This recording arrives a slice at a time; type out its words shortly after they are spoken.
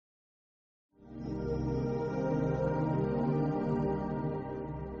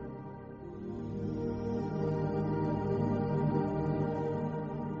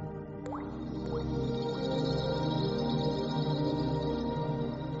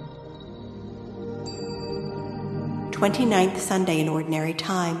29th Sunday in Ordinary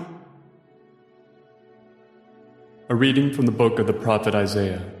Time. A reading from the book of the prophet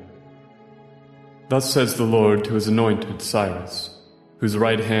Isaiah. Thus says the Lord to his anointed Cyrus, whose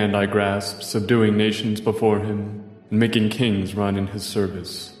right hand I grasp, subduing nations before him, and making kings run in his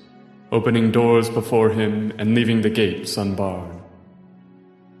service, opening doors before him and leaving the gates unbarred.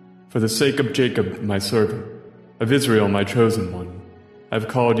 For the sake of Jacob my servant, of Israel my chosen one, I have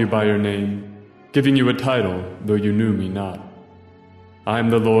called you by your name, giving you a title, though you knew me not. I am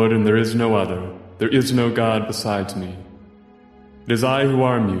the Lord, and there is no other. There is no God besides me. It is I who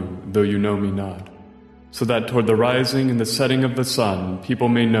arm you, though you know me not, so that toward the rising and the setting of the sun people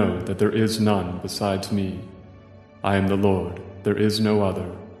may know that there is none besides me. I am the Lord, there is no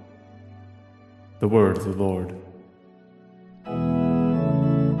other. The word of the Lord.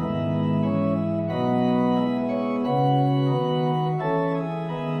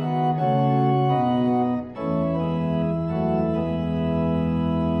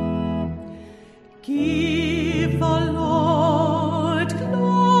 Give the Lord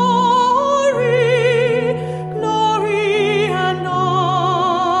glory, glory and honor.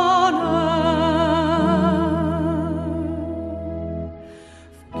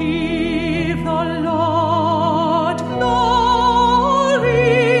 Give the Lord glory,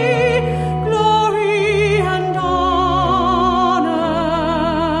 glory and honor.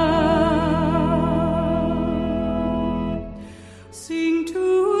 Sing to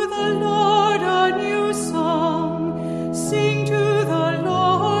the Lord a new song. Sing to the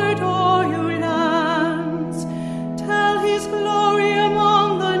Lord, all you lands. Tell his glory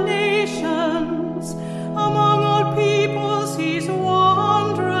among the nations, among all peoples his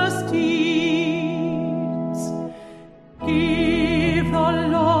wondrous deeds. Give the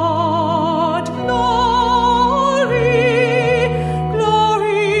Lord glory,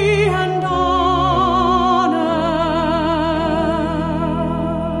 glory and honor.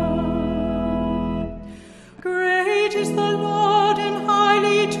 Great is the Lord and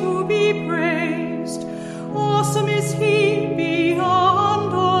highly to be praised. Awesome is he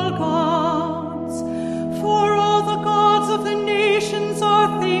beyond all gods. For all the gods of the nations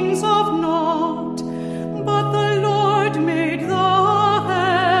are things of naught, but the Lord made the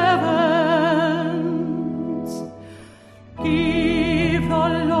heavens. Give the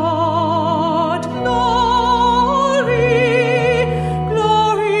Lord glory,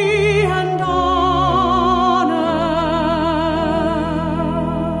 glory and honor.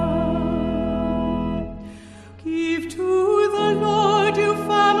 Give to the Lord, you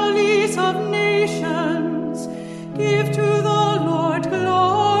families of nations. Give to the Lord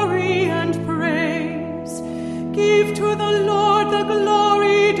glory and praise. Give to the Lord the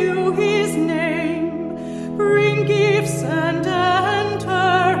glory due his name. Bring gifts and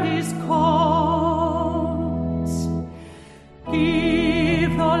enter his courts.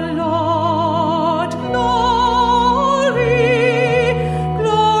 Give the Lord glory,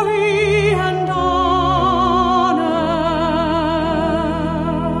 glory and honor.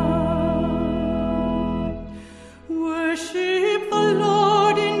 Worship the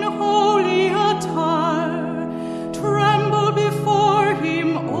Lord in holy attire. Tremble before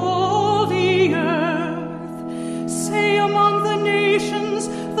him, all the earth. Say among the nations,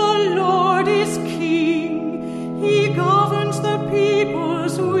 the Lord is king. He governs the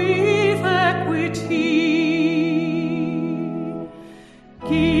peoples with equity.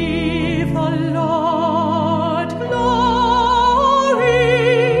 Give the Lord glory,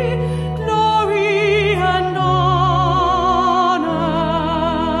 glory and honor.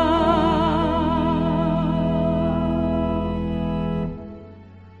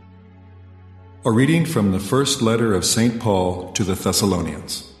 A reading from the first letter of St. Paul to the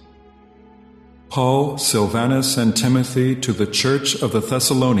Thessalonians. Paul, Silvanus, and Timothy to the church of the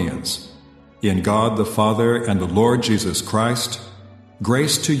Thessalonians, in God the Father and the Lord Jesus Christ,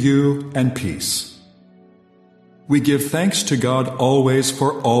 grace to you and peace. We give thanks to God always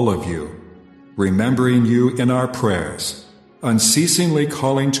for all of you, remembering you in our prayers, unceasingly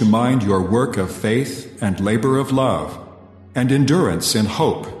calling to mind your work of faith and labor of love, and endurance in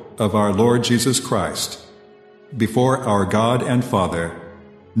hope of our Lord Jesus Christ, before our God and Father,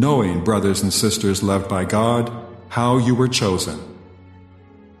 knowing, brothers and sisters loved by God, how you were chosen.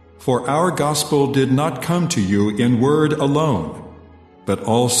 For our gospel did not come to you in word alone, but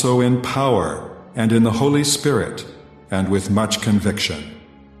also in power and in the Holy Spirit, and with much conviction.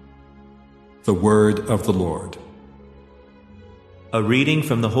 The word of the Lord. A reading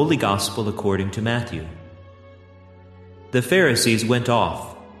from the Holy Gospel according to Matthew. The Pharisees went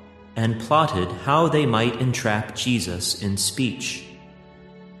off and plotted how they might entrap Jesus in speech.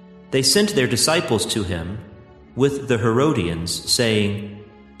 They sent their disciples to him with the Herodians, saying,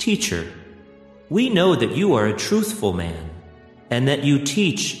 "Teacher, we know that you are a truthful man, and that you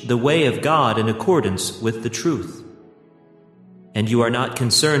teach the way of God in accordance with the truth. And you are not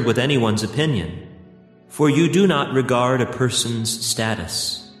concerned with anyone's opinion, for you do not regard a person's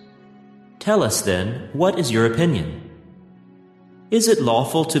status. Tell us then, what is your opinion? Is it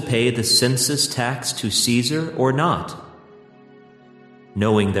lawful to pay the census tax to Caesar or not?"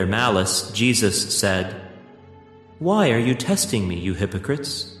 Knowing their malice, Jesus said, "Why are you testing me, you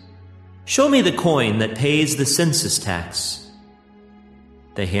hypocrites? Show me the coin that pays the census tax."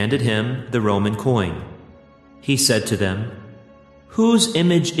 They handed him the Roman coin. He said to them, "Whose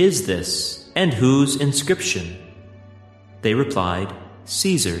image is this, and whose inscription?" They replied,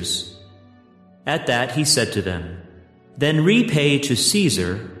 "Caesar's." At that he said to them, "Then repay to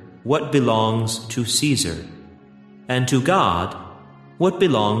Caesar what belongs to Caesar, and to God what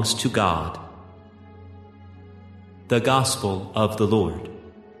belongs to God." The Gospel of the Lord.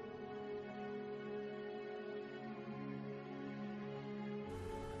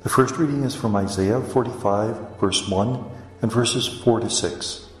 The first reading is from Isaiah 45, verse 1, and verses 4 to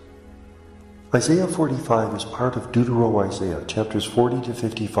 6. Isaiah 45 is part of Deutero-Isaiah, chapters 40 to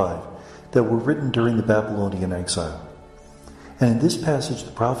 55, that were written during the Babylonian exile. And in this passage,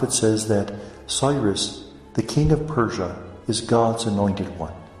 the prophet says that Cyrus, the king of Persia, is God's anointed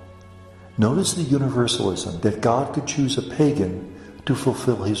one. Notice the universalism that God could choose a pagan to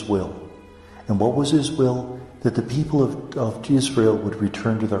fulfill his will. And what was his will? That the people of Israel would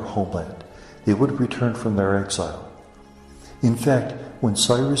return to their homeland. They would return from their exile. In fact, when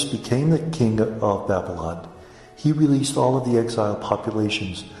Cyrus became the king of Babylon, he released all of the exiled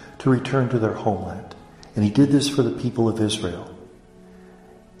populations to return to their homeland. And he did this for the people of Israel.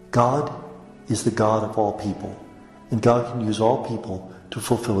 God is the God of all people, and God can use all people to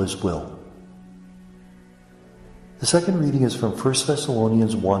fulfill his will. The second reading is from 1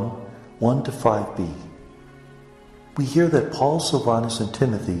 Thessalonians 1, 1 to 5b. We hear that Paul, Silvanus, and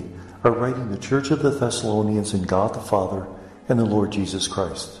Timothy are writing the Church of the Thessalonians in God the Father and the Lord Jesus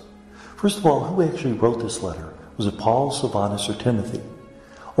Christ. First of all, who actually wrote this letter? Was it Paul, Silvanus, or Timothy?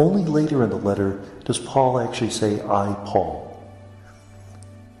 Only later in the letter does Paul actually say, "I, Paul."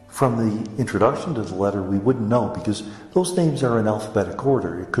 From the introduction to the letter, we wouldn't know because those names are in alphabetic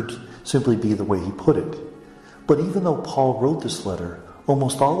order. It could simply be the way he put it. But even though Paul wrote this letter,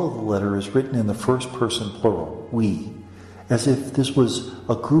 almost all of the letter is written in the first person plural, we, as if this was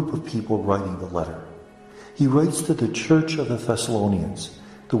a group of people writing the letter. He writes to the Church of the Thessalonians.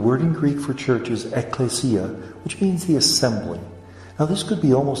 The word in Greek for church is ekklesia, which means the assembly. Now this could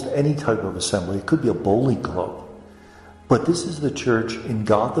be almost any type of assembly. It could be a bowling club. But this is the church in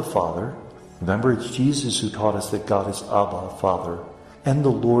God the Father. Remember, it's Jesus who taught us that God is Abba, Father, and the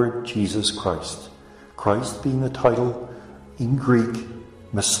Lord Jesus Christ. Christ being the title in Greek,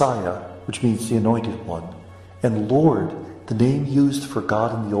 Messiah, which means the anointed one, and Lord, the name used for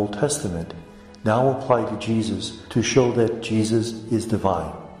God in the Old Testament, now applied to Jesus to show that Jesus is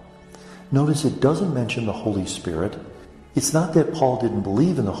divine. Notice it doesn't mention the Holy Spirit. It's not that Paul didn't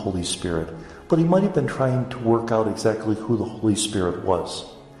believe in the Holy Spirit, but he might have been trying to work out exactly who the Holy Spirit was.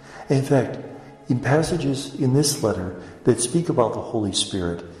 In fact, in passages in this letter that speak about the Holy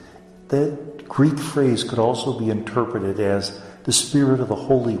Spirit, that Greek phrase could also be interpreted as the Spirit of the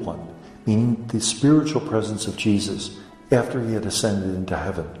Holy One, meaning the spiritual presence of Jesus after he had ascended into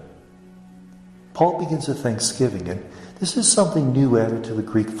heaven. Paul begins with thanksgiving, and this is something new added to the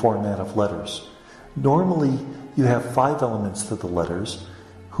Greek format of letters. Normally, you have 5 elements to the letters: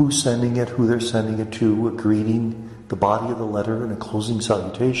 who's sending it, who they're sending it to, a greeting, the body of the letter, and a closing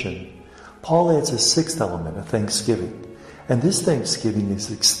salutation. Paul adds a 6th element, a thanksgiving. And this thanksgiving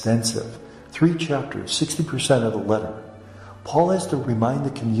is extensive. 3 chapters, 60% of the letter. Paul has to remind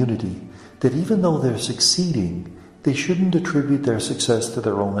the community that even though they're succeeding, they shouldn't attribute their success to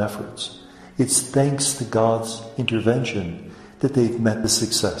their own efforts. It's thanks to God's intervention that they've met the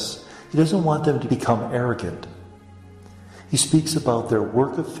success. He doesn't want them to become arrogant. He speaks about their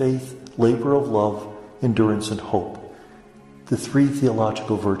work of faith, labor of love, endurance, and hope. The 3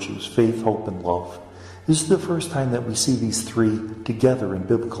 theological virtues, faith, hope, and love. This is the first time that we see these 3 together in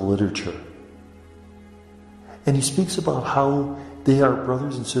biblical literature. And he speaks about how they are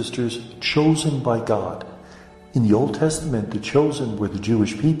brothers and sisters chosen by God. In the Old Testament, the chosen were the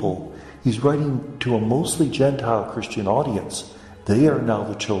Jewish people. He's writing to a mostly Gentile Christian audience. They are now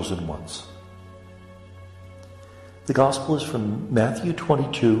the chosen ones. The Gospel is from Matthew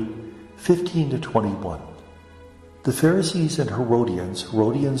 22, 15 to 21. The Pharisees and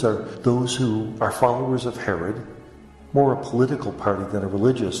Herodians are those who are followers of Herod, more a political party than a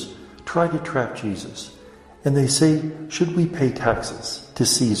religious, tried to trap Jesus. And they say, should we pay taxes to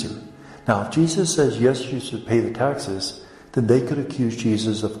Caesar? Now, if Jesus says, yes, you should pay the taxes, then they could accuse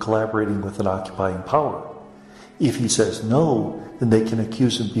Jesus of collaborating with an occupying power. If he says no, then they can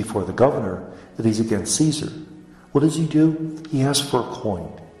accuse him before the governor that he's against Caesar. What does he do? He asks for a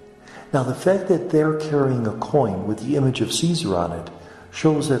coin. Now, the fact that they're carrying a coin with the image of Caesar on it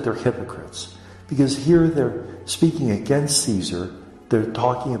shows that they're hypocrites. Because here they're speaking against Caesar, they're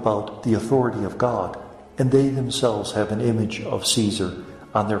talking about the authority of God, and they themselves have an image of Caesar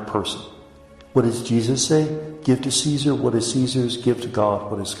on their person. What does Jesus say? Give to Caesar what is Caesar's, give to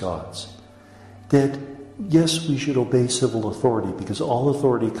God what is God's. That, yes, we should obey civil authority because all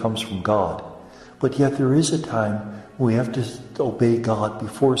authority comes from God, but yet there is a time when we have to obey God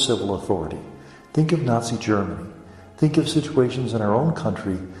before civil authority. Think of Nazi Germany. Think of situations in our own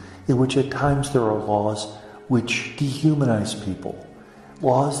country in which at times there are laws which dehumanize people,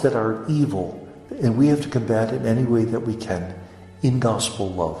 laws that are evil, and we have to combat it in any way that we can in gospel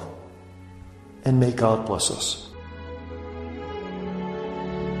love. And may God bless us.